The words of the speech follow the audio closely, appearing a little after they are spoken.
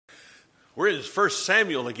We're in 1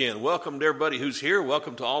 Samuel again. Welcome to everybody who's here.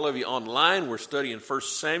 Welcome to all of you online. We're studying 1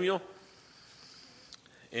 Samuel.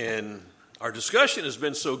 And our discussion has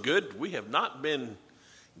been so good, we have not been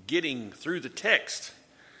getting through the text.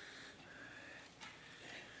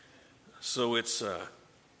 So it's,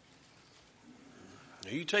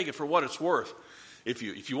 you take it for what it's worth.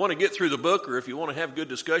 If you want to get through the book or if you want to have good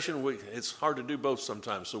discussion, it's hard to do both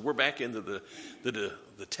sometimes. So we're back into the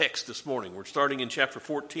text this morning. We're starting in chapter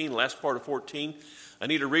 14, last part of 14. I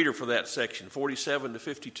need a reader for that section, 47 to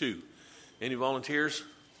 52. Any volunteers?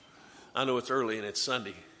 I know it's early and it's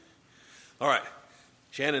Sunday. All right.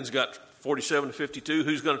 Shannon's got 47 to 52.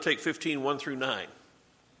 Who's going to take 15, 1 through 9?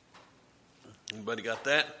 Anybody got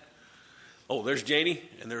that? Oh, there's Janie,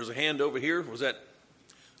 and there's a hand over here. Was that...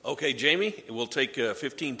 Okay, Jamie, we'll take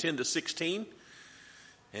 15, 10 to 16.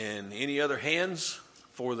 And any other hands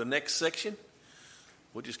for the next section?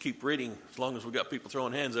 We'll just keep reading as long as we've got people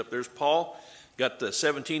throwing hands up. There's Paul, got the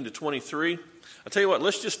 17 to 23. I'll tell you what,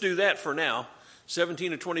 let's just do that for now. 17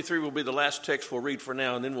 to 23 will be the last text we'll read for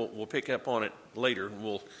now, and then we'll pick up on it later, and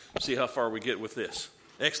we'll see how far we get with this.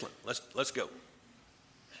 Excellent. Let's go.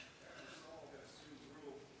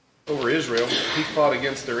 Over Israel, he fought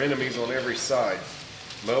against their enemies on every side.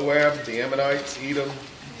 Moab, the Ammonites, Edom,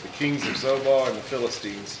 the kings of Zobah, and the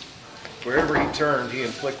Philistines. Wherever he turned, he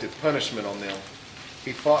inflicted punishment on them.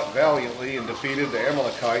 He fought valiantly and defeated the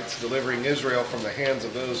Amalekites, delivering Israel from the hands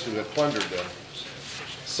of those who had plundered them.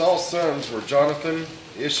 Saul's sons were Jonathan,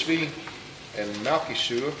 Ishvi, and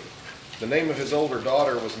Malchishua. The name of his older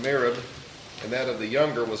daughter was Merab, and that of the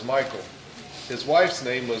younger was Michal. His wife's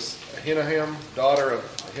name was Ahinoam, daughter of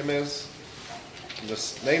Ahimaaz.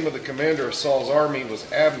 The name of the commander of Saul's army was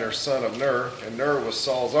Abner, son of Ner, and Ner was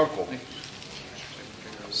Saul's uncle.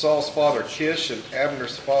 Saul's father Kish and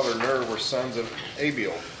Abner's father Ner were sons of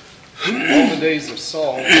Abiel. All the days of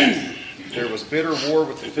Saul, there was bitter war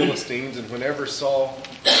with the Philistines, and whenever Saul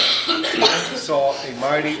saw a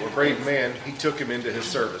mighty or brave man, he took him into his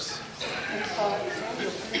service.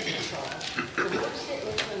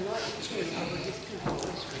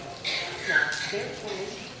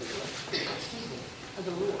 Of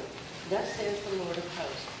the Lord. Thus says the Lord of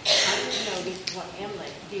hosts, I have noticed what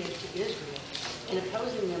Amalek did to Israel in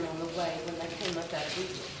opposing them on the way when they came up out of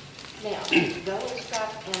Egypt. Now, go and stop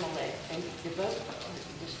Amalek and devote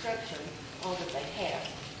to destruction all that they have.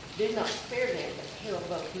 Do not spare them, but kill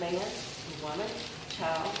both man and woman,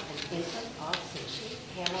 child and infant, ox and sheep,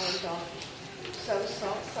 camel and donkey. So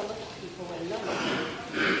Saul summoned the people and numbered them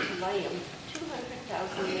to Layam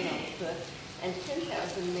 200,000 men on foot and 10,000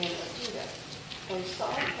 men of Judah. When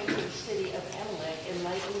Saul came to the city of Amalek and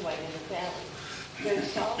lay in wait in the valley, then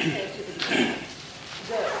Saul said to the king,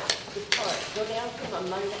 Go, depart, go down from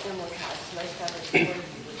among the Amalekites, lest I destroy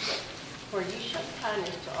you with them. For you showed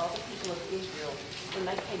kindness to all the people of Israel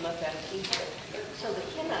when they came up out of Egypt. So the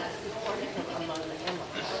Kenites departed from among the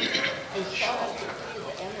Amalekites, and Saul defeated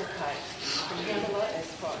the Amalekites from Havilah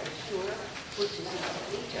as far as Shur, which is east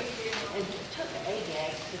of Egypt, and he took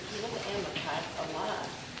Agag, the king of the Amalekites,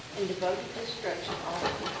 alive, and devoted destruction all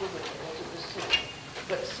the people with the edge of the sword.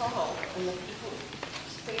 But Saul and the people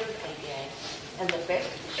spared Agag, and the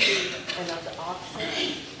best of the sheep, and of the oxen,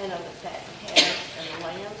 and of the fat calves, and the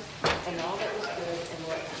lambs, and all that was good, and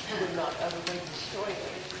what would not utterly destroy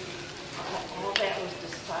them. All that was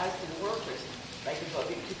despised and worthless, they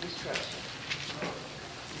devoted to destruction.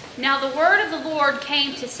 Now the word of the Lord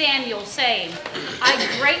came to Samuel, saying, I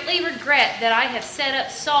greatly regret that I have set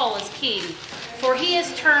up Saul as king, for he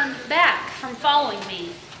has turned back from following me,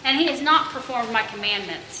 and he has not performed my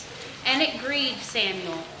commandments. And it grieved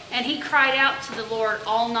Samuel, and he cried out to the Lord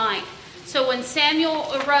all night. So when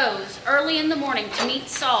Samuel arose early in the morning to meet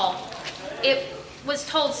Saul, it was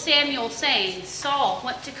told Samuel, saying, Saul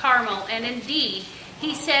went to Carmel, and indeed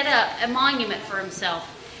he set up a monument for himself.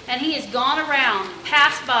 And he has gone around,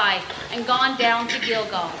 passed by, and gone down to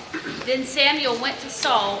Gilgal. Then Samuel went to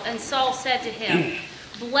Saul, and Saul said to him,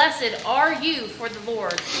 Blessed are you for the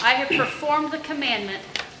Lord. I have performed the commandment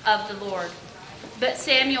of the Lord. But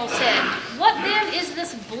Samuel said, What then is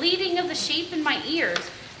this bleating of the sheep in my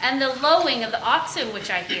ears, and the lowing of the oxen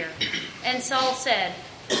which I hear? And Saul said,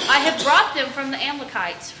 I have brought them from the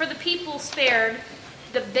Amalekites, for the people spared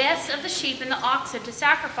the best of the sheep and the oxen to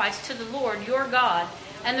sacrifice to the Lord your God,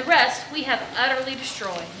 and the rest we have utterly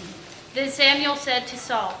destroyed. Then Samuel said to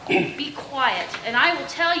Saul, Be quiet, and I will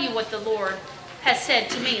tell you what the Lord has said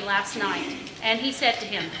to me last night. And he said to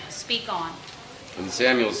him, Speak on. And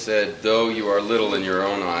Samuel said, Though you are little in your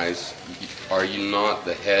own eyes, are you not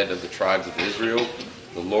the head of the tribes of Israel?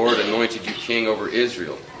 The Lord anointed you king over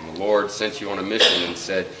Israel. And the Lord sent you on a mission and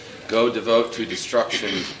said, Go devote to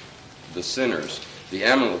destruction the sinners, the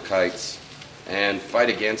Amalekites, and fight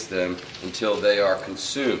against them until they are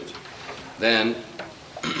consumed. Then,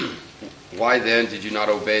 why then did you not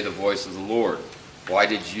obey the voice of the Lord? Why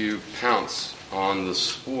did you pounce on the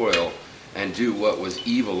spoil and do what was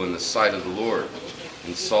evil in the sight of the Lord?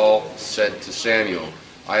 And Saul said to Samuel,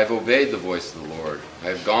 I have obeyed the voice of the Lord. I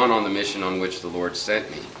have gone on the mission on which the Lord sent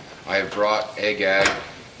me. I have brought Agag,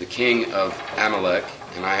 the king of Amalek,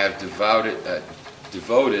 and I have devoted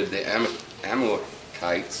the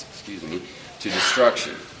Amalekites, to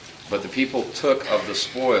destruction. But the people took of the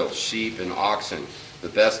spoil sheep and oxen, the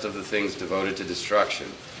best of the things devoted to destruction,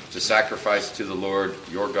 to sacrifice to the Lord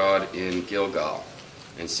your God in Gilgal.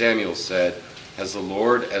 And Samuel said, Has the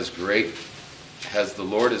Lord as great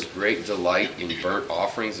delight in burnt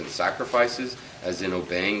offerings and sacrifices as in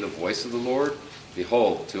obeying the voice of the Lord?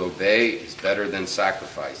 Behold, to obey is better than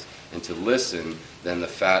sacrifice, and to listen than the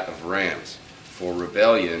fat of rams. For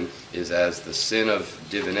rebellion is as the sin of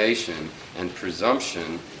divination, and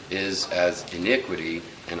presumption is as iniquity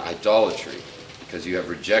and idolatry. Because you have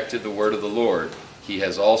rejected the word of the Lord, he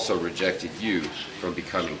has also rejected you from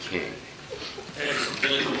becoming king.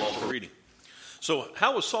 And reading. So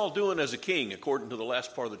how was Saul doing as a king according to the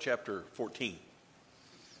last part of the chapter 14?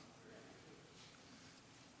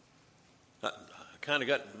 I kind of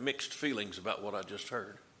got mixed feelings about what I just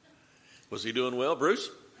heard. Was he doing well, Bruce?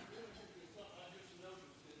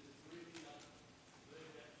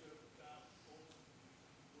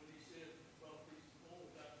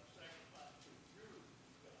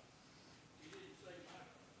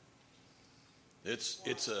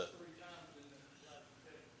 It's a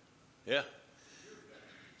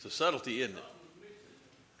subtlety, isn't it?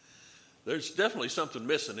 There's definitely something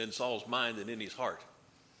missing in Saul's mind and in his heart.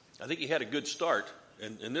 I think he had a good start,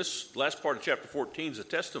 and this last part of chapter 14 is a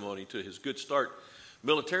testimony to his good start,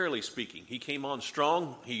 militarily speaking. He came on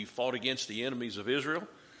strong. He fought against the enemies of Israel.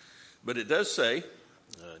 But it does say,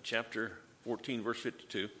 chapter 14, verse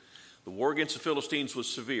 52, the war against the Philistines was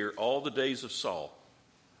severe all the days of Saul.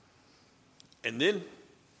 And then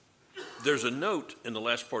there's a note in the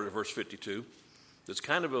last part of verse 52 that's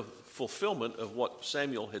kind of a fulfillment of what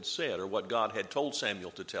Samuel had said, or what God had told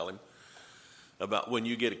Samuel to tell him about when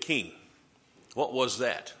you get a king. What was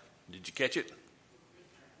that? Did you catch it?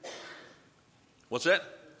 What's that?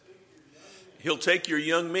 He'll take your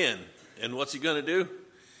young men. And what's he going to do?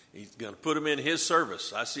 He's going to put them in his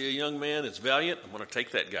service. I see a young man that's valiant. I'm going to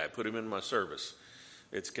take that guy, put him in my service.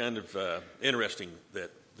 It's kind of interesting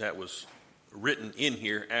that was written in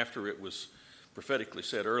here after it was prophetically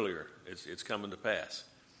said earlier. It's coming to pass.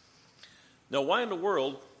 Now, why in the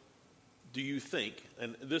world do you think,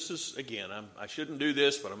 and this is, again, I shouldn't do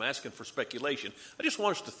this, but I'm asking for speculation. I just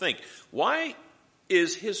want us to think, why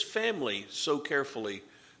is his family so carefully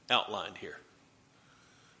outlined here?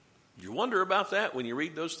 Do you wonder about that when you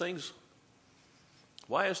read those things?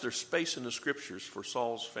 Why is there space in the scriptures for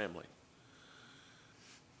Saul's family?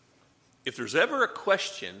 If there's ever a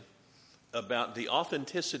question about the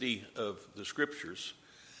authenticity of the scriptures,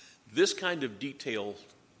 this kind of detail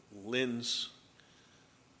lends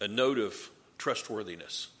a note of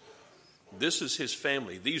trustworthiness. This is his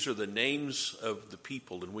family. These are the names of the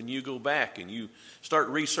people. And when you go back and you start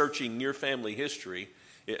researching your family history,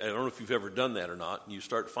 I don't know if you've ever done that or not, and you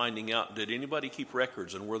start finding out, did anybody keep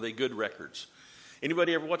records, and were they good records?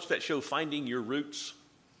 Anybody ever watch that show, Finding Your Roots?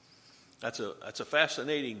 That's a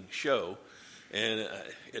fascinating show, and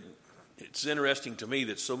it's interesting to me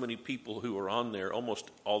that so many people who are on there almost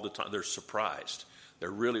all the time, they're surprised.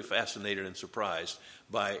 They're really fascinated and surprised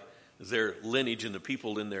by their lineage and the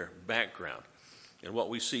people in their background. And what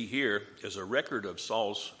we see here is a record of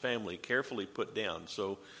Saul's family carefully put down.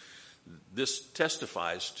 So this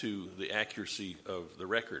testifies to the accuracy of the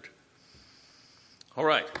record. All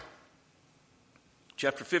right.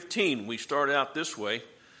 Chapter 15, we start out this way.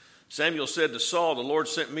 Samuel said to Saul, the Lord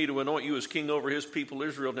sent me to anoint you as king over his people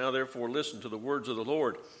Israel. Now therefore listen to the words of the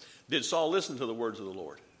Lord. Did Saul listen to the words of the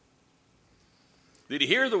Lord? Did he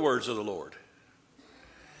hear the words of the Lord?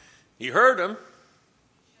 He heard them.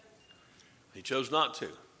 He chose not to.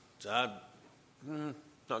 So I'm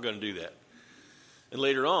not going to do that. And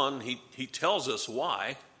later on, he tells us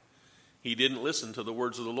why he didn't listen to the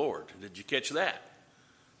words of the Lord. Did you catch that?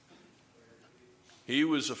 He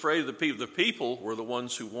was afraid of the people. The people were the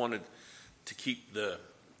ones who wanted to keep the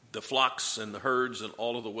flocks and the herds and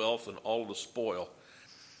all of the wealth and all of the spoil.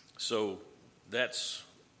 So that's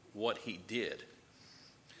what he did.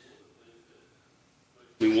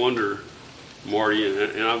 We wonder, Marty,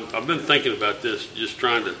 and I've been thinking about this, just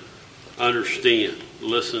trying to understand,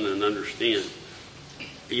 listen and understand.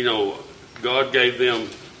 You know, God gave them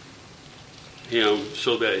him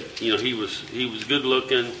so that he was good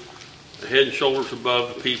looking, head and shoulders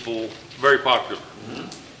above the people, very popular.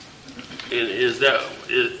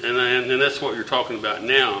 And that's what you're talking about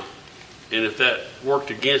now. And if that worked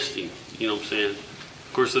against him, you know what I'm saying?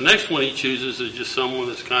 Of course, the next one he chooses is just someone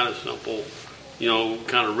that's kind of simple,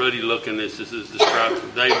 kind of ruddy looking, as is described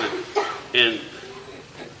for David. And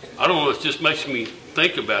I don't know, it just makes me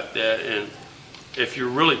think about that. And if you're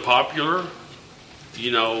really popular,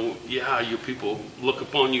 your people look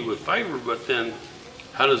upon you with favor, but then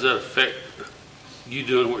how does that affect you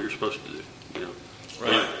doing what you're supposed to do?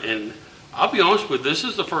 Right. And I'll be honest with you, this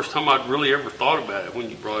is the first time I'd really ever thought about it when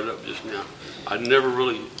you brought it up just now. I'd never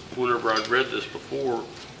really, whenever I'd read this before,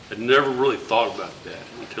 I'd never really thought about that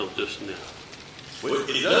until just now. Well,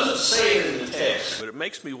 it doesn't say it in the text, but it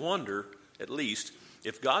makes me wonder, at least,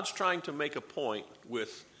 if God's trying to make a point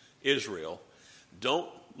with Israel, don't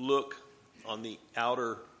look on the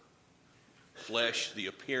outer flesh, the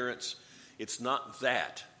appearance. It's not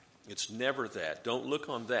that. It's never that. Don't look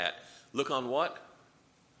on that. Look on what?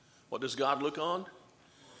 What does God look on?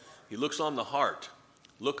 He looks on the heart.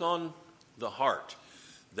 Look on the heart.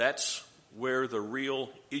 That's where the real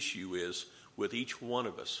issue is with each one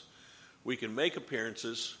of us. We can make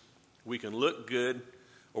appearances, we can look good,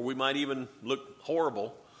 or we might even look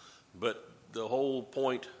horrible, but the whole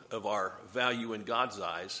point of our value in God's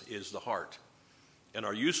eyes is the heart and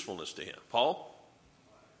our usefulness to Him. Paul?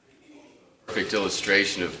 Perfect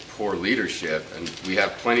illustration of poor leadership, and we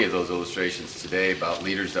have plenty of those illustrations today about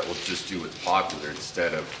leaders that will just do what's popular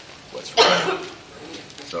instead of what's right.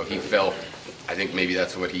 So he felt, I think maybe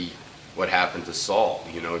that's what happened to Saul.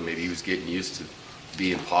 Maybe he was getting used to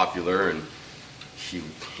being popular, and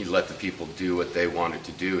he let the people do what they wanted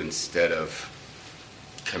to do instead of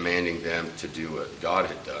commanding them to do what God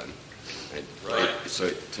had done. Right. So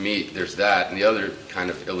to me, there's that. And the other kind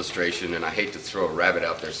of illustration, and I hate to throw a rabbit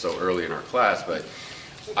out there so early in our class, but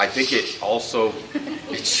I think it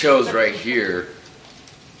shows right here,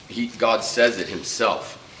 God says it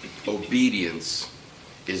himself. Obedience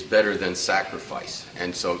is better than sacrifice.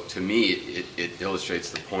 And so to me, it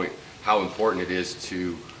illustrates the point how important it is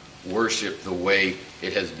to worship the way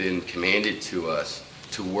it has been commanded to us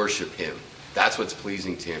to worship Him. That's what's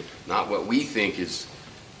pleasing to Him, not what we think is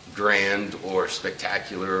grand or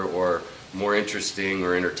spectacular or more interesting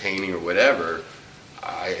or entertaining or whatever.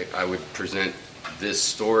 I would present this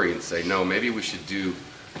story and say, no, maybe we should do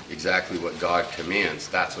exactly what God commands.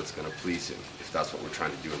 That's what's going to please Him, if that's what we're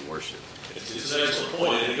trying to do in worship. It's an excellent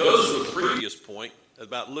point, and it goes with the previous point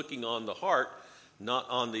about looking on the heart, not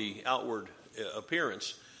on the outward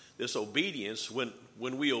appearance. This obedience, when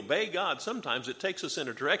we obey God, sometimes it takes us in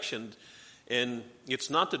a direction, and it's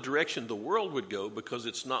not the direction the world would go because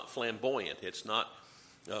it's not flamboyant. It's not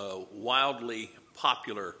wildly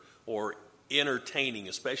popular or entertaining,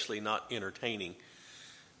 especially not entertaining.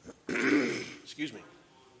 Excuse me.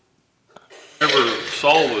 Whenever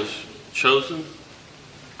Saul was chosen,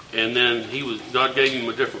 and then God gave him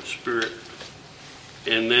a different spirit,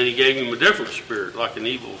 and then He gave him a different spirit, like an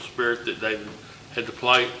evil spirit that David had to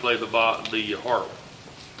play the harp.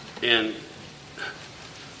 And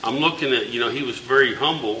I'm looking at, he was very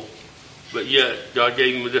humble, but yet God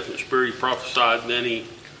gave him a different spirit. He prophesied, and then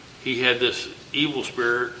he had this evil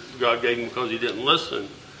spirit God gave him because he didn't listen.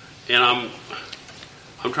 And I'm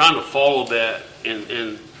trying to follow that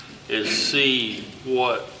and see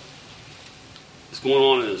what is going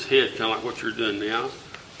on in his head, kind of like what you're doing now.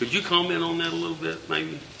 Could you comment on that a little bit,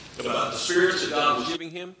 maybe? About the spirits that God was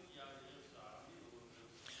giving him?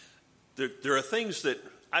 There are things that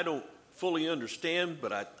I don't fully understand,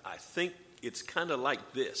 but I think it's kind of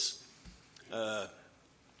like this.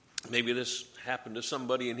 Maybe this happened to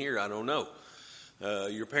somebody in here, I don't know.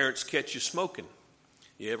 Your parents catch you smoking.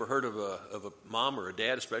 You ever heard of a mom or a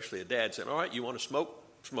dad, especially a dad, saying, all right, you want to smoke?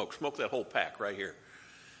 Smoke that whole pack right here.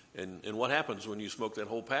 And what happens when you smoke that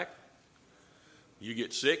whole pack? You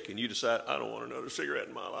get sick and you decide, I don't want another cigarette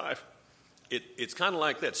in my life. It's kind of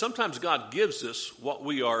like that. Sometimes God gives us what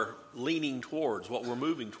we are leaning towards, what we're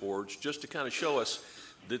moving towards, just to kind of show us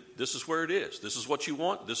that this is where it is. This is what you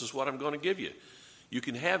want. This is what I'm going to give you. You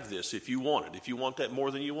can have this if you want it. If you want that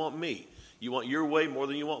more than you want me. You want your way more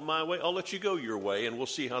than you want my way, I'll let you go your way, and we'll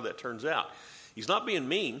see how that turns out. He's not being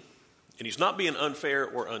mean, and he's not being unfair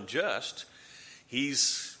or unjust.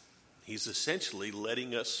 He's essentially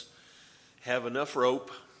letting us have enough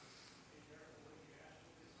rope.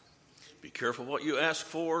 Be careful what you ask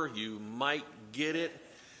for. You might get it.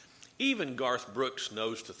 Even Garth Brooks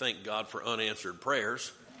knows to thank God for unanswered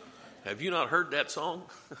prayers. Have you not heard that song?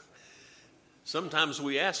 Sometimes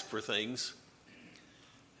we ask for things,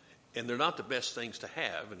 And they're not the best things to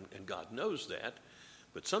have, and God knows that.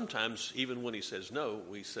 But sometimes, even when he says no,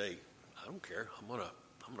 we say, I don't care. I'm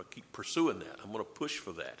gonna keep pursuing that. I'm gonna push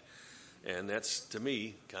for that. And that's, to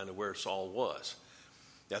me, kind of where Saul was.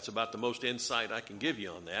 That's about the most insight I can give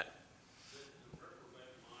you on that.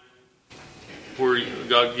 Where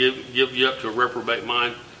God give you up to a reprobate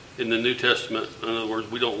mind in the New Testament. In other words,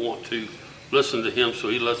 we don't want to listen to him, so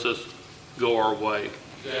he lets us go our way.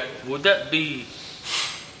 Exactly. Would that be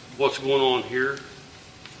what's going on here?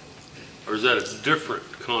 Or is that a different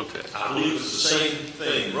context? I believe it's the same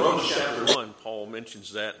thing. Romans chapter 1, Paul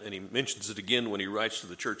mentions that, and he mentions it again when he writes to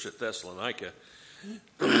the church at Thessalonica.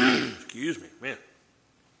 Excuse me, man.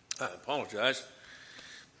 I apologize.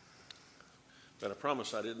 But I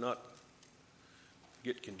promise I did not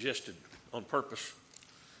get congested on purpose.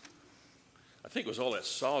 I think it was all that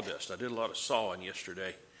sawdust. I did a lot of sawing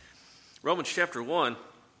yesterday. Romans chapter 1.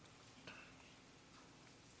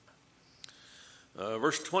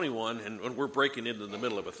 Verse 21, and we're breaking into the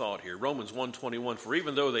middle of a thought here. Romans 1:21, for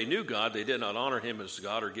even though they knew God, they did not honor him as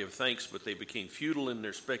God or give thanks, but they became futile in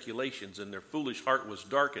their speculations, and their foolish heart was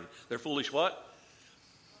darkened. Their foolish what?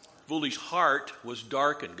 Foolish heart was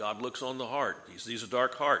darkened. God looks on the heart. He sees a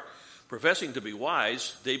dark heart. Professing to be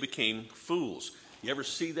wise, they became fools. You ever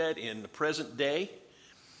see that in the present day?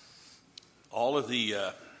 All of the,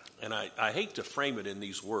 and I hate to frame it in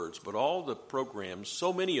these words, but all the programs,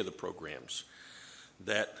 so many of the programs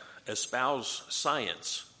that espouse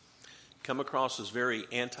science come across as very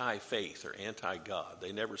anti-faith or anti-God.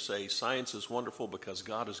 They never say science is wonderful because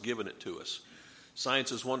God has given it to us.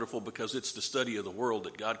 Science is wonderful because it's the study of the world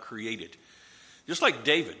that God created. Just like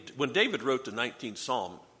David. When David wrote the 19th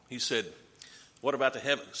Psalm, he said, what about the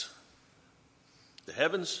heavens? The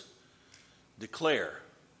heavens declare,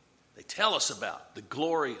 they tell us about the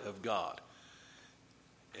glory of God.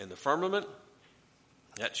 And the firmament,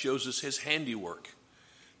 that shows us his handiwork.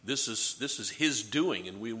 This is his doing,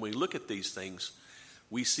 and when we look at these things,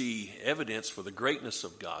 we see evidence for the greatness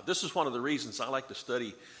of God. This is one of the reasons I like to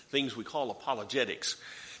study things we call apologetics,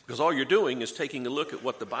 because all you're doing is taking a look at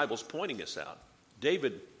what the Bible's pointing us out.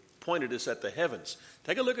 David pointed us at the heavens.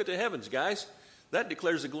 Take a look at the heavens, guys. That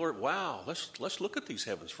declares the glory. Wow, let's look at these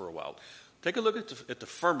heavens for a while. Take a look at the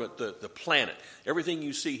firmament, the planet, everything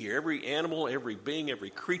you see here, every animal, every being, every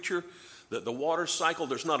creature. The water cycle,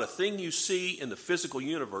 there's not a thing you see in the physical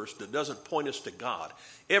universe that doesn't point us to God.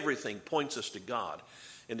 Everything points us to God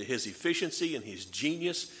and to his efficiency and his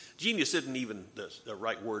genius. Genius isn't even the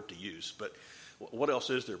right word to use, but what else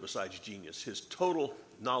is there besides genius? His total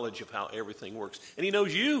knowledge of how everything works. And he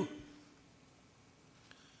knows you.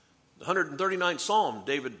 The 139th Psalm,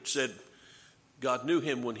 David said, God knew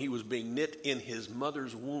him when he was being knit in his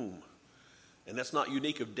mother's womb. And that's not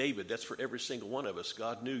unique of David. That's for every single one of us.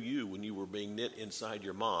 God knew you when you were being knit inside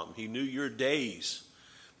your mom. He knew your days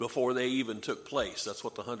before they even took place. That's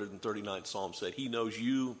what the 139th Psalm said. He knows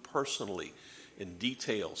you personally, in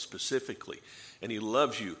detail, specifically. And he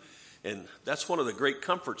loves you. And that's one of the great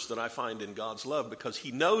comforts that I find in God's love, because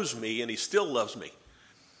he knows me and he still loves me.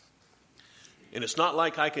 And it's not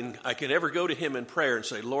like I can ever go to him in prayer and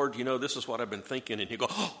say, Lord, you know, this is what I've been thinking. And he'll go,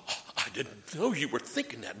 oh, I didn't know you were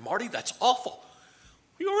thinking that, Marty. That's awful.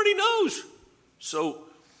 He already knows. So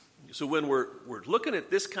when we're looking at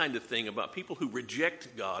this kind of thing about people who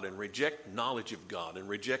reject God and reject knowledge of God and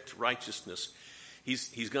reject righteousness,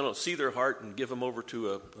 he's going to see their heart and give them over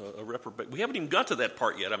to a reprobate. We haven't even got to that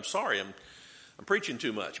part yet. I'm sorry. I'm preaching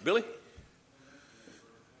too much. Billy?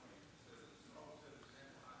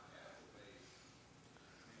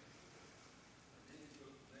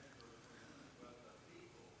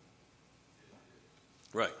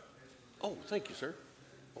 Right. Oh, thank you, sir.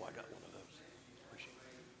 Oh, I got one of those. Appreciate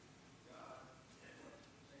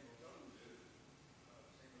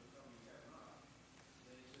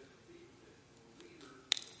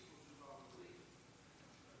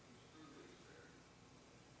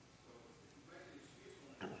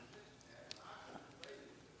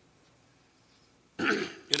it.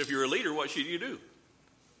 And if you're a leader, what should you do?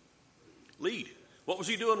 Lead. What was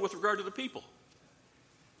he doing with regard to the people?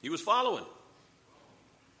 He was following.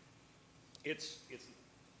 It's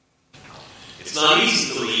not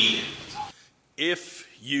easy to lead if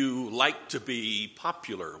you like to be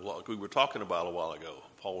popular. Well, we were talking about a while ago.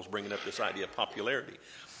 Paul was bringing up this idea of popularity.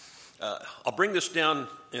 I'll bring this down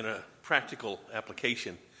in a practical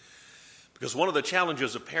application, because one of the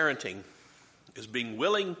challenges of parenting is being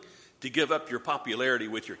willing to give up your popularity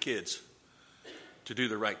with your kids to do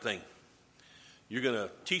the right thing. You're going to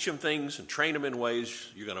teach them things and train them in ways.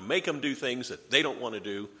 You're going to make them do things that they don't want to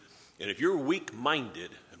do. And if you're weak-minded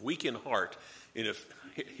and weak in heart, and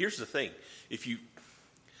here's the thing, if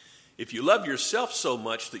If you love yourself so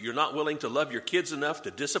much that you're not willing to love your kids enough to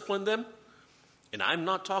discipline them, and I'm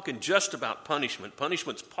not talking just about punishment.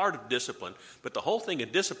 Punishment's part of discipline, but the whole thing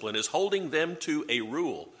of discipline is holding them to a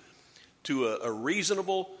rule, to a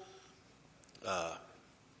reasonable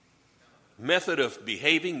method of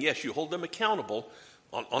behaving. Yes, you hold them accountable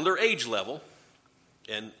on their age level,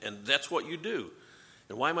 and that's what you do.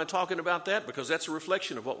 And why am I talking about that? Because that's a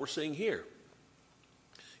reflection of what we're seeing here.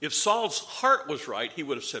 If Saul's heart was right, he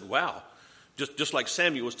would have said, wow, just like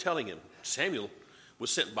Samuel was telling him. Samuel was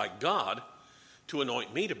sent by God to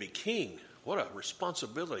anoint me to be king. What a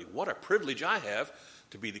responsibility, what a privilege I have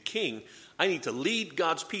to be the king. I need to lead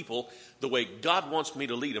God's people the way God wants me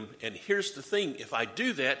to lead them. And here's the thing, if I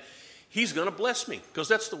do that, he's going to bless me, because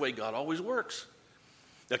that's the way God always works.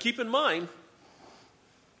 Now keep in mind,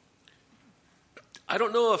 I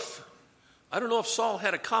don't know if Saul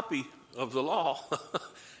had a copy of the law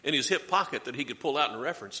in his hip pocket that he could pull out and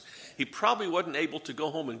reference. He probably wasn't able to go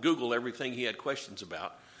home and Google everything he had questions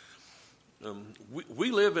about.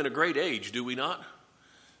 We live in a great age, do we not?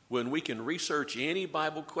 When we can research any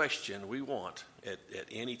Bible question we want at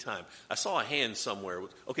any time. I saw a hand somewhere.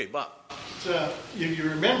 Okay, Bob. You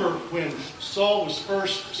remember when Saul was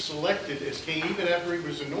first selected as king, even after he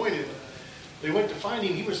was anointed, they went to find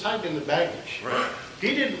him. He was hiding in the baggage. Right.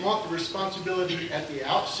 He didn't want the responsibility at the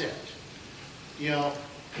outset.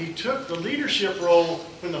 He took the leadership role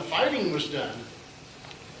when the fighting was done.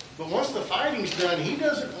 But once the fighting's done, he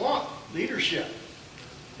doesn't want leadership.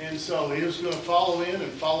 And so he was going to follow in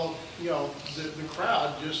and follow, the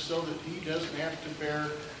crowd, just so that he doesn't have to bear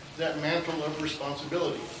that mantle of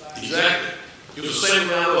responsibility. Exactly. It was the same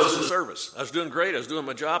way I was in the service. I was doing great. I was doing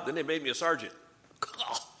my job. Then they made me a sergeant.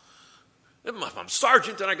 If I'm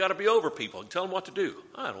sergeant, then I got to be over people and tell them what to do.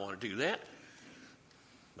 I don't want to do that.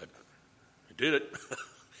 But I did it.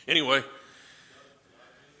 Anyway.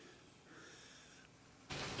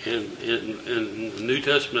 In the New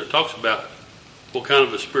Testament, it talks about what kind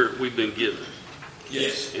of a spirit we've been given.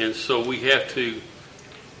 Yes. And so we have to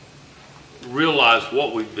realize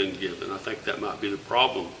what we've been given. I think that might be the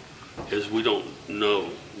problem, is we don't know.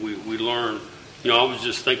 We learn. I was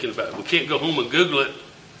just thinking about it. We can't go home and Google it.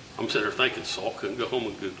 I'm sitting there thinking Saul couldn't go home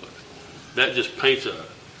and Google it. That just paints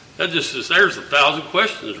there's 1,000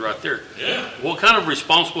 questions right there. Yeah. What kind of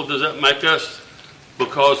responsible does that make us?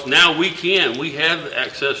 Because now we have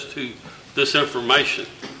access to this information.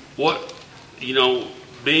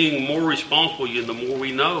 Being more responsible, the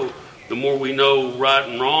more we know right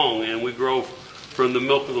and wrong, and we grow from the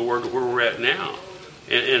milk of the word to where we're at now.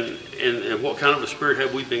 And what kind of a spirit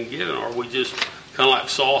have we been given? Are we just kind of like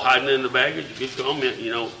Saul hiding in the baggage? Good comment,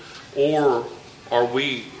 or are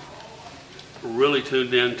we really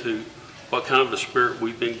tuned into what kind of a spirit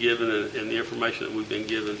we've been given and the information that we've been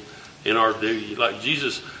given in our duty? Like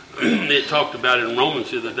Jesus, it talked about in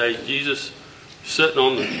Romans the other day, Jesus sitting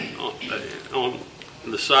on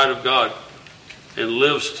the side of God and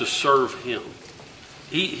lives to serve him.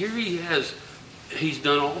 He's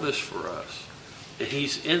done all this for us. And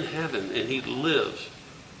he's in heaven and he lives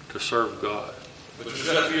to serve God. But there's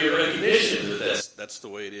got to be a recognition that that's the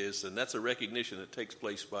way it is, and that's a recognition that takes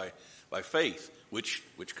place by faith, which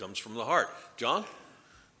comes from the heart. John?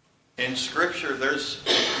 In Scripture, there's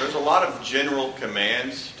a lot of general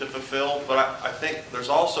commands to fulfill, but I think there's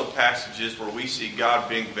also passages where we see God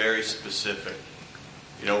being very specific.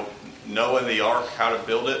 Noah and the ark, how to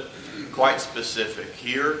build it, quite specific.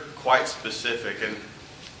 Here, quite specific. And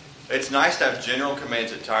it's nice to have general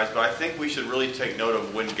commands at times, but I think we should really take note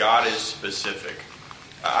of when God is specific.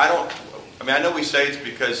 I know we say it's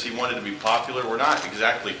because he wanted to be popular. We're not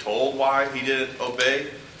exactly told why he didn't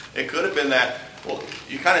obey. It could have been that,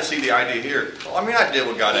 you kind of see the idea here. I did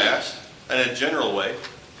what God asked in a general way.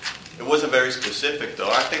 It wasn't very specific,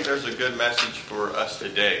 though. I think there's a good message for us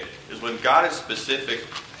today, is when God is specific,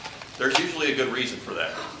 there's usually a good reason for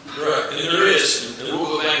that. Right, and there is. And we'll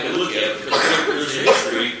go back and look at it, because there's a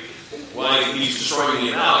history why he's destroying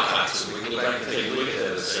the Amalekites. And we can go back and take a look at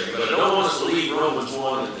that in a second. But I don't want us to leave Romans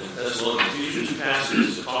 1 and Thessalonians. These are two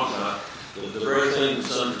passages to talk about the very thing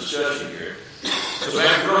that's under discussion here. So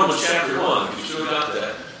back to Romans chapter 1, you still got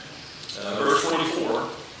that. Verse 24.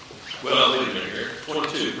 Well, wait a minute here.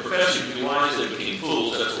 22. Professing to be wise, they became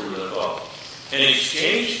fools. That's where we left off. And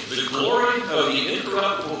exchanged the glory of the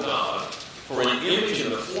incorruptible God for an image in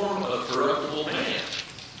the form of corruptible man,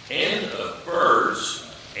 and of birds,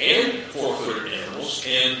 and four-footed animals,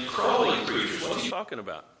 and crawling creatures. What's he talking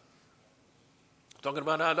about? Talking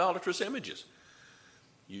about idolatrous images.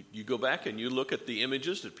 You go back and you look at the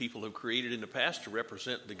images that people have created in the past to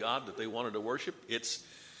represent the God that they wanted to worship. It's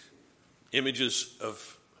images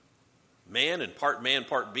of man, part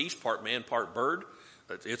beast, part man, part bird.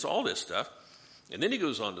 It's all this stuff. And then he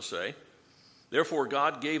goes on to say, therefore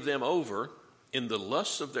God gave them over in the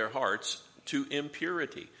lusts of their hearts to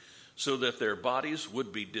impurity, so that their bodies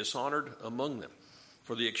would be dishonored among them.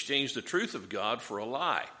 For they exchanged the truth of God for a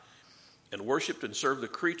lie, and worshipped and served the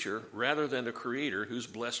creature rather than the Creator, who's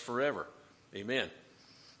blessed forever. Amen.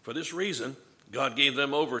 For this reason, God gave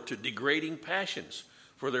them over to degrading passions,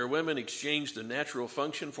 for their women exchanged the natural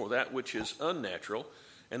function for that which is unnatural,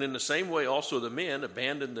 and in the same way also the men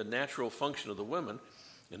abandoned the natural function of the women,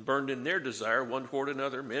 and burned in their desire one toward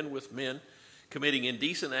another, men with men, committing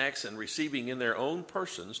indecent acts and receiving in their own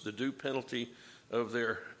persons the due penalty of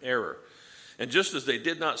their error. And just as they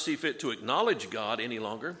did not see fit to acknowledge God any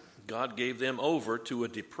longer, God gave them over to a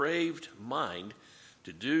depraved mind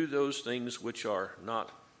to do those things which are not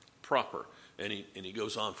proper. And he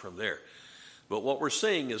goes on from there. But what we're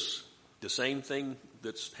seeing is the same thing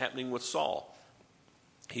that's happening with Saul.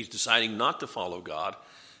 He's deciding not to follow God,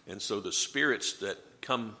 and so the spirits that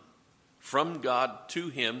come from God to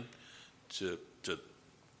him to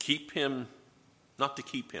keep him, not to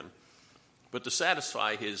keep him, but to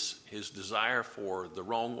satisfy his desire for the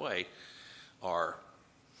wrong way are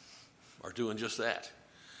doing just that.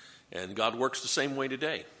 And God works the same way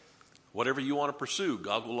today. Whatever you want to pursue,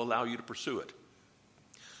 God will allow you to pursue it.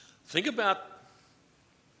 Think about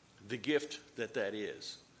the gift that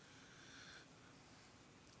is.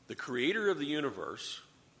 The Creator of the universe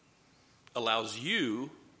allows you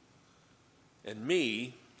and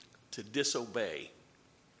me to disobey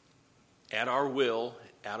at our will,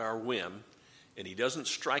 at our whim, and he doesn't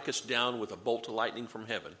strike us down with a bolt of lightning from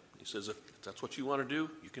heaven. He says, if that's what you want to do,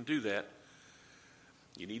 you can do that.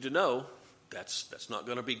 You need to know that's not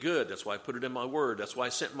going to be good. That's why I put it in my word. That's why I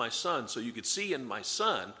sent my son, so you could see in my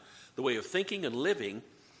son the way of thinking and living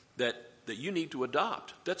that you need to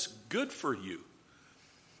adopt. That's good for you.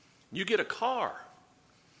 You get a car.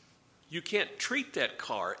 You can't treat that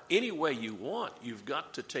car any way you want. You've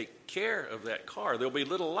got to take care of that car. There'll be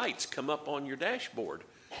little lights come up on your dashboard.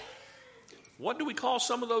 What do we call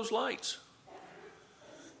some of those lights?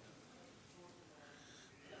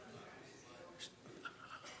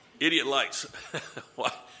 Idiot lights.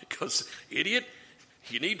 Why? Because, idiot,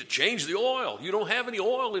 you need to change the oil. You don't have any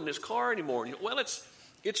oil in this car anymore. Well,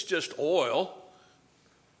 it's just oil.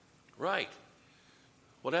 Right.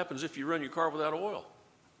 What happens if you run your car without oil?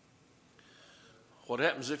 What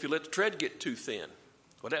happens if you let the tread get too thin?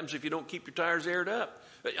 What happens if you don't keep your tires aired up?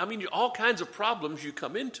 I mean, all kinds of problems you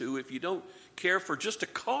come into if you don't care for just a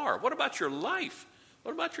car. What about your life?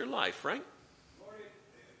 What about your life, Frank? Marty,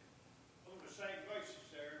 on the same basis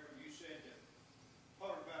there, when you said the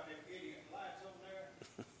part about them idiot lights on there,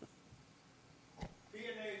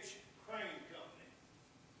 B&H Crane Company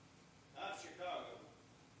out of Chicago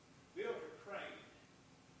built a crane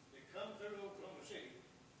that come through Oklahoma City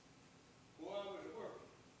while I was working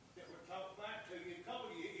that would talk back to you and call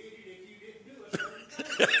you idiot if you didn't do a certain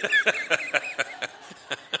thing.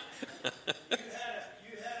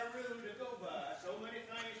 You had a rule to go by, so many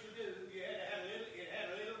things to do. You had to have it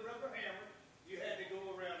had a little rubber hammer. You had to go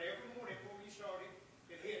around every morning before you started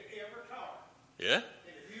and hit every car. Yeah?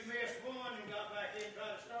 And if you missed one and got back in and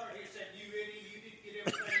tried to start, he said, you idiot, you didn't get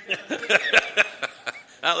everything done.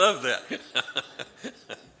 I love that.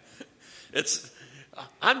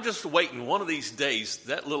 I'm just waiting one of these days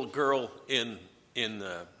that little girl in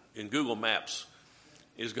Google Maps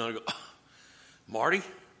is going to go, Marty,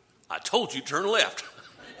 I told you turn left.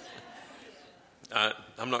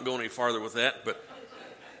 I'm not going any farther with that, but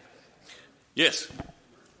yes.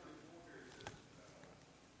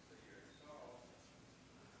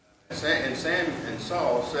 And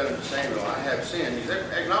Saul said unto Samuel, I have sinned. He's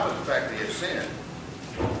acknowledged the fact that he has sinned.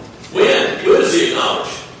 When? Who does he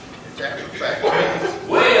acknowledge? It's after the fact.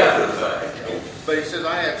 Way after the fact. But he says,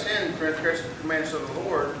 I have sinned, transgressed the commandments of the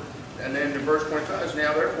Lord. And then in verse 25 says,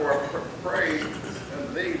 now therefore I pray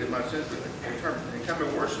unto thee that my sins return and come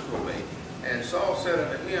and worship with me. And Saul said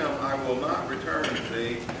unto him, I will not return unto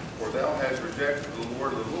thee, for thou hast rejected the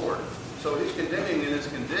word of the Lord. So he's condemning in his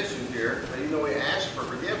condition here, that even though he asked for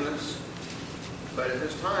forgiveness, but at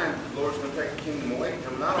this time, the Lord's going to take the kingdom away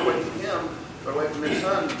from him, not away from him, but away from his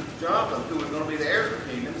son, Jonathan, who was going to be the heir of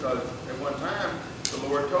the kingdom. So at one time, the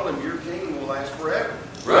Lord told him, your kingdom will last forever.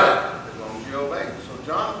 Right. As long as you obey. So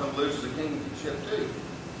Jonathan loses the kingship too.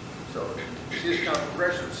 So you see this kind of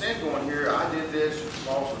progression of sin going here. I did this,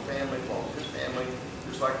 falls to the family, falls to his family.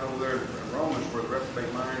 Just like over there in Romans, where the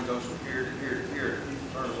reprobate mind goes from here to here to here. People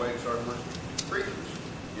turn away and start worshiping creatures,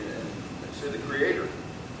 and see the Creator.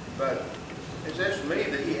 But it says to me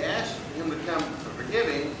that he asked him to come forgive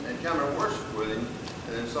him and come and worship with him.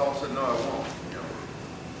 And then Saul said, no, I won't.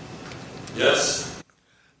 Yes.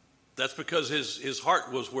 That's because his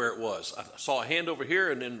heart was where it was. I saw a hand over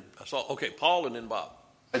here, and then I saw, okay, Paul, and then Bob.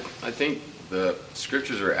 I think the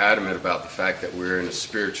scriptures are adamant about the fact that we're in a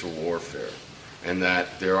spiritual warfare, and that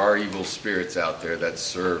there are evil spirits out there that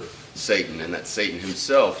serve Satan, and that Satan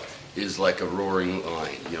himself is like a roaring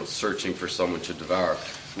lion, searching for someone to devour.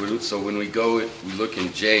 So when we look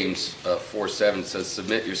in James 4:7, it says,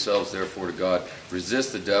 "Submit yourselves therefore to God,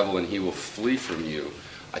 resist the devil, and he will flee from you."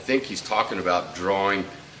 I think he's talking about drawing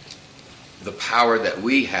the power that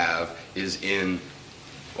we have is in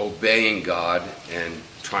obeying God and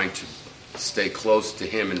trying to stay close to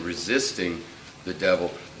him and resisting the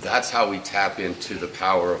devil. That's how we tap into the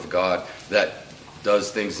power of God that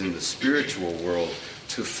does things in the spiritual world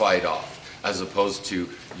to fight off, as opposed to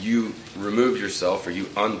you remove yourself or you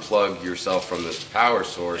unplug yourself from this power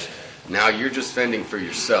source. Now you're just fending for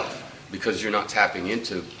yourself because you're not tapping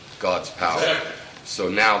into God's power. So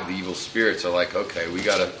now the evil spirits are like, okay, we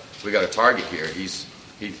got a target here.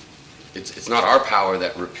 It's not our power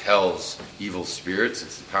that repels evil spirits.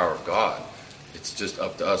 It's the power of God. It's just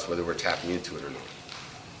up to us whether we're tapping into it or not.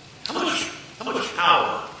 How much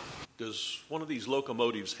power does one of these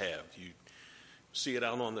locomotives have? You see it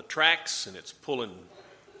out on the tracks, and it's pulling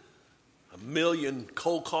 1 million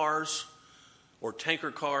coal cars or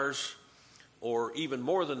tanker cars, or even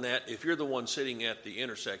more than that if you're the one sitting at the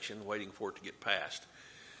intersection waiting for it to get past.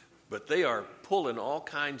 But they are pulling all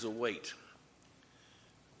kinds of weight.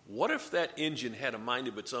 What if that engine had a mind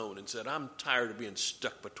of its own and said, I'm tired of being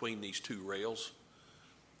stuck between these two rails?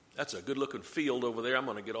 That's a good-looking field over there. I'm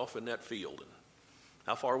going to get off in that field. And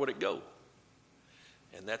how far would it go?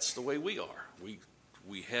 And that's the way we are.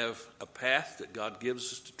 We have a path that God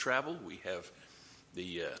gives us to travel. We have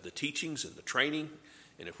the teachings and the training.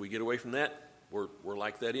 And if we get away from that, we're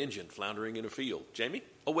like that engine floundering in a field. Jamie?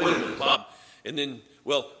 Oh, wait a minute, Bob. And then,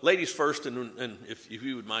 well, ladies first, and if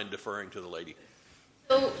you would mind deferring to the lady.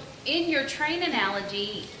 So in your train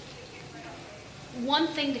analogy, one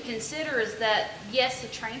thing to consider is that, yes, the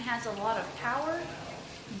train has a lot of power,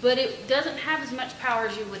 but it doesn't have as much power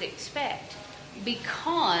as you would expect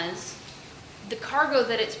because the cargo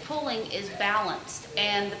that it's pulling is balanced,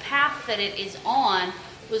 and the path that it is on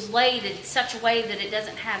was laid in such a way that it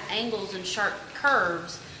doesn't have angles and sharp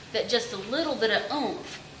curves, that just a little bit of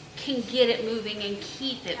oomph can get it moving and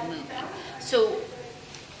keep it moving. So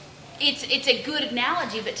it's a good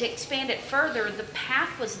analogy, but to expand it further, the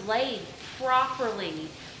path was laid properly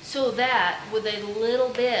so that with a little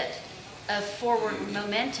bit of forward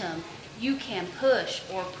momentum, you can push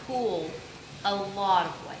or pull a lot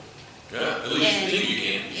of weight. Yeah, at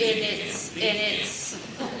least And it's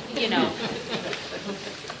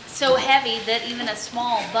so heavy that even a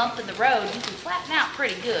small bump in the road, you can flatten out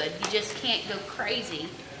pretty good. You just can't go crazy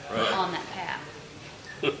on that path.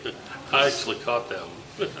 I actually caught that one.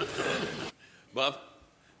 Bob?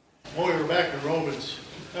 When we were back in Romans,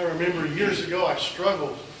 I remember years ago I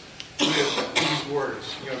struggled with these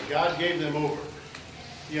words. God gave them over.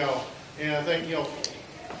 And I think,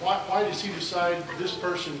 why does he decide this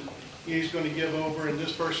person he's going to give over and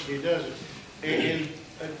this person he doesn't? And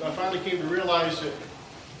I finally came to realize that,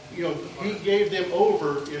 he gave them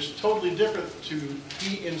over is totally different to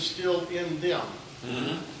he instilled in them.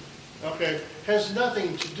 Mm-hmm. Okay, has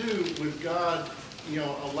nothing to do with God,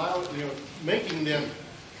 making them,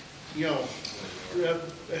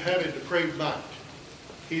 have a depraved mind.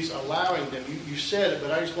 He's allowing them. You said it,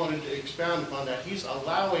 but I just wanted to expound upon that. He's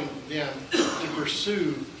allowing them to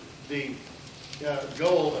pursue the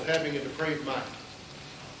goal of having a depraved mind,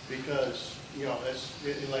 because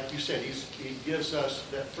like you said, he gives us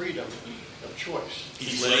that freedom of choice.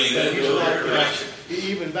 He's laying that in the direction.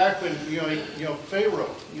 Even back when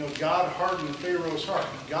Pharaoh, God hardened Pharaoh's heart.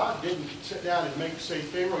 God didn't sit down and say,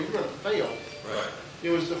 Pharaoh, you're going to fail. Right. It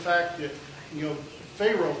was the fact that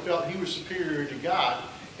Pharaoh felt he was superior to God,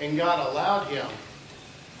 and God allowed him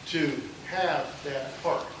to have that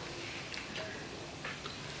heart.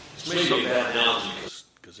 Maybe a bad analogy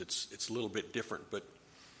because it's a little bit different, but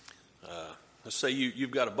let's say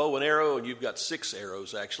you've got a bow and arrow, and you've got 6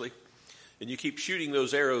 arrows actually, and you keep shooting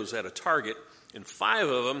those arrows at a target, and 5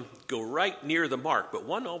 of them go right near the mark, but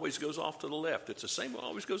one always goes off to the left. It's the same one,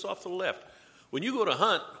 always goes off to the left. When you go to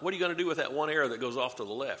hunt, what are you going to do with that one arrow that goes off to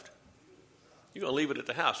the left? You're going to leave it at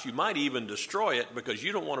the house. You might even destroy it because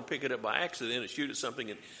you don't want to pick it up by accident and shoot at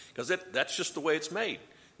something, because that's just the way it's made.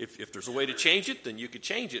 If there's a way to change it, then you could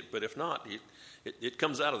change it, but if not, it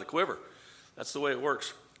comes out of the quiver. That's the way it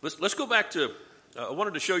works. Let's go back to, I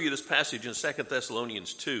wanted to show you this passage in 2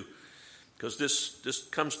 Thessalonians 2, because this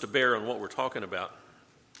comes to bear on what we're talking about.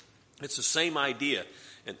 It's the same idea.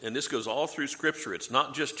 and this goes all through Scripture. It's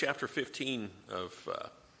not just chapter 15 of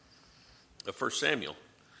 1 Samuel.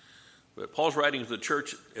 But Paul's writing to the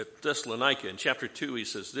church at Thessalonica. In chapter 2, he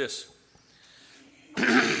says this.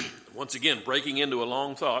 Once again, breaking into a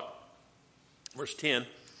long thought. Verse 10.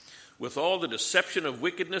 With all the deception of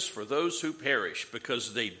wickedness for those who perish,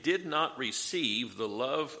 because they did not receive the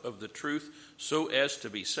love of the truth so as to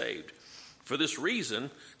be saved. For this reason,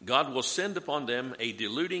 God will send upon them a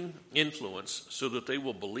deluding influence so that they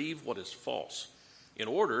will believe what is false, in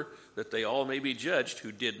order that they all may be judged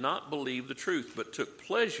who did not believe the truth, but took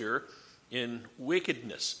pleasure in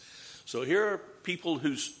wickedness. So here are people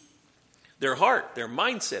whose their heart, their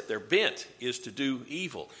mindset, their bent is to do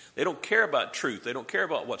evil. They don't care about truth. They don't care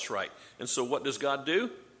about what's right. And so what does God do?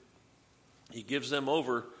 He gives them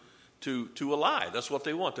over to a lie. That's what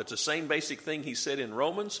they want. That's the same basic thing he said in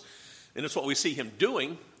Romans. And it's what we see him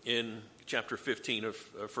doing in chapter 15 of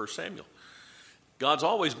 1 Samuel. God's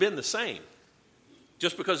always been the same.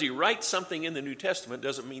 Just because he writes something in the New Testament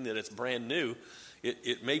doesn't mean that it's brand new.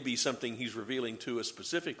 It may be something he's revealing to us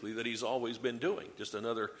specifically that he's always been doing. Just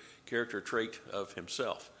another character trait of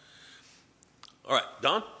himself. All right,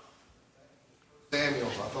 Don? Samuel,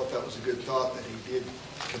 I thought that was a good thought that he did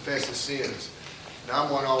confess his sins. And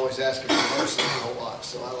I'm one always asking for mercy a whole lot,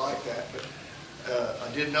 so I like that. But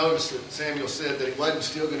I did notice that Samuel said that he wasn't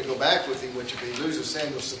still going to go back with him, which if he loses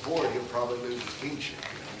Samuel's support, he'll probably lose his kingship.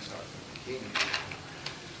 He's not the king.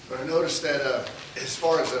 But I noticed that as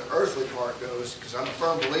far as the earthly part goes, because I'm a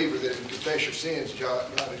firm believer that if you confess your sins,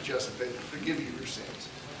 God is just and faithful to forgive you your sins.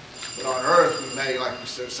 But on earth, we may, like we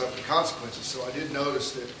said, suffer the consequences. So I did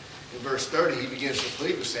notice that in verse 30, he begins to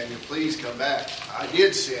plead with Samuel, please come back. I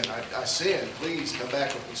did sin. I sinned. Please come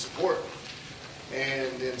back with me, support me.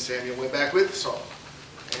 And then Samuel went back with Saul.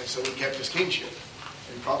 And so he kept his kingship.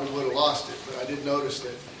 And he probably would have lost it. But I did notice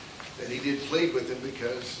that he did plead with him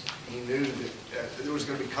because he knew that there was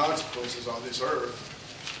going to be consequences on this earth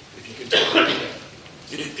if you continue to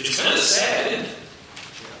do that. It's kind of sad, isn't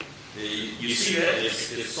it? You see that?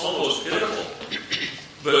 It's almost pitiful.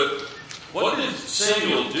 But what did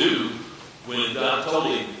Samuel do when God told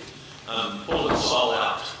him, pulling Saul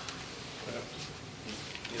out?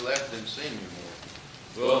 He left and seen you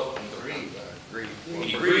more. Well,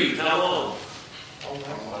 he grieved. How long?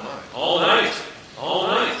 All night. All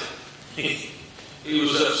night. He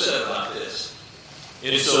was upset about this.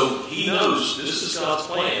 And so he knows this is God's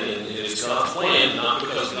plan, and it's God's plan not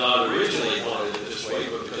because God originally wanted it this way,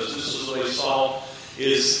 but because this is the way Saul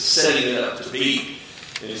is setting it up to be.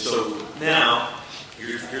 And so now,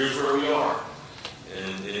 here's where we are.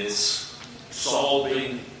 And it's Saul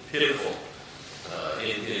being pitiful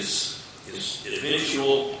in his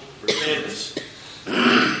eventual repentance.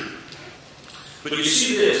 But you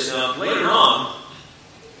see this. Now, later on,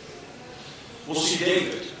 we'll see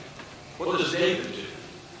David. What does David do?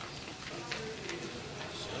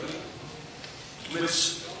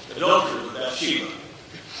 Commits adultery with Bathsheba.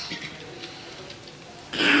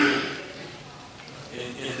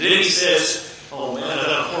 And then he says, oh man, I done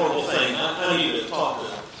a horrible thing. I need to talk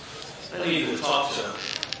to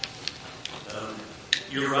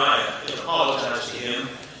Uriah and apologize to him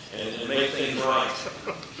and make things right.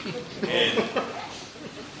 And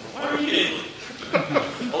why are you giggling?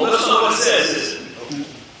 Oh, that's not what it says, is it?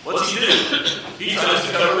 What's he do? He tries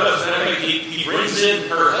to cover up. He brings in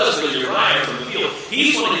her husband Uriah from the field.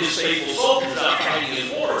 He's one of his faithful soldiers out fighting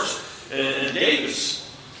in wars. And David's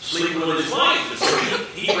sleeping with his wife. And so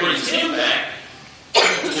he brings him back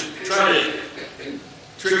to try to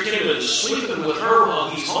trick him into sleeping with her while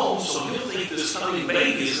he's home, so he'll think this coming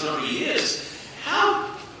baby is going to be his.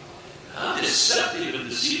 How deceptive and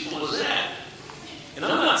deceitful is that? And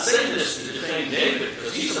I'm not saying this to defame David,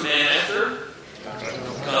 because he's a man after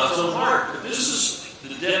God's own heart. But this is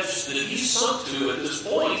the depths that he's sunk to at this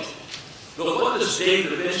point. But what does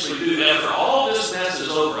David eventually do after all this mess is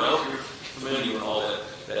over? I hope you're familiar with all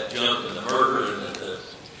that junk and the murder and the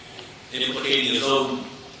implicating his own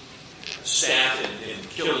staff and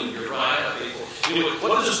killing Uriah. Anyway,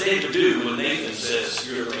 what does David do when Nathan says,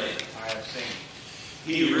 you're the man? I have seen.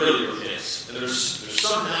 He really repents. And there's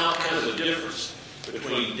somehow kind of a difference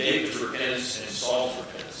between David's repentance and Saul's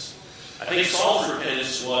repentance. I think Saul's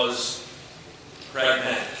repentance was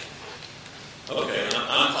pragmatic. Okay,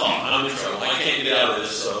 I'm caught. I'm in trouble. I can't get out of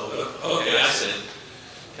this. So, okay, I sinned.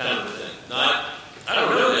 Kind of a thing. I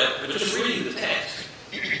don't know that, but just reading the text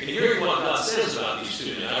and hearing what God says about these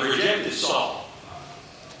two men. I rejected Saul,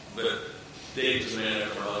 but David's a man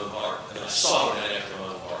after my own heart, and I saw a man after my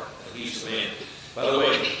own heart, and he's the man. By the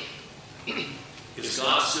way, is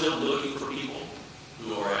God still looking for people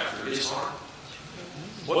who are after his heart?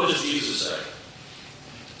 What does Jesus say?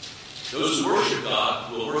 Those who worship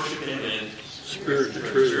God will worship him in Spirit and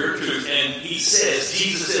truth. spirit and truth. And he says,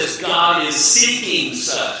 Jesus says, God is seeking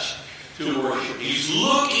such to worship. He's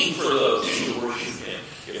looking for those to worship him.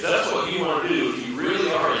 If that's what you want to do, if you really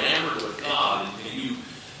are enamored with God and you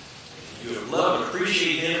love and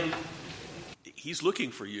appreciate him, he's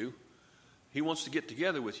looking for you. He wants to get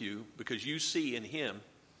together with you because you see in him.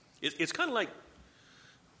 It's kind of like,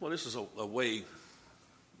 well, this is a way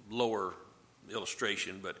lower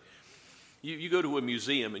illustration, but you go to a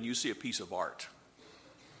museum and you see a piece of art.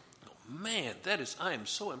 Oh, man, I am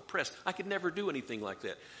so impressed. I could never do anything like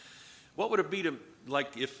that. What would it be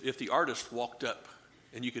like if the artist walked up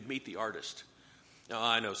and you could meet the artist? Now,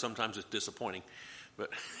 I know sometimes it's disappointing, but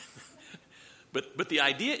but the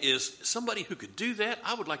idea is somebody who could do that,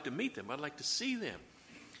 I would like to meet them. I'd like to see them.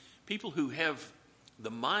 People who have the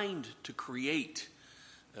mind to create,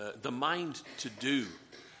 the mind to do.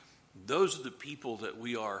 Those are the people that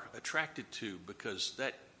we are attracted to because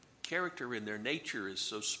that character in their nature is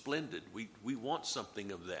so splendid. We want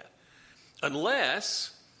something of that.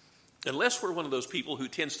 Unless we're one of those people who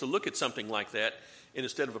tends to look at something like that and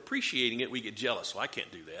instead of appreciating it, we get jealous. Well, I can't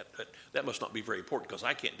do that. That must not be very important because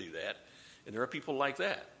I can't do that. And there are people like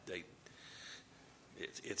that.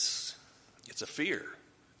 It's a fear.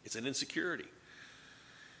 It's an insecurity.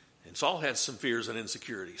 And Saul had some fears and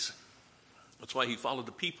insecurities. That's why he followed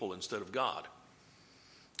the people instead of God.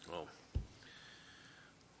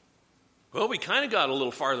 Well, we kind of got a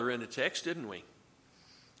little farther into text, didn't we?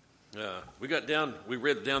 We read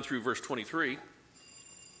down through verse 23,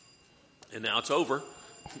 and now it's over.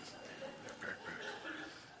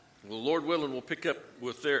 Well, Lord willing, we'll pick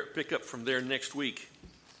up from there next week.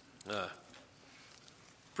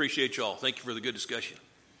 Appreciate y'all. Thank you for the good discussion.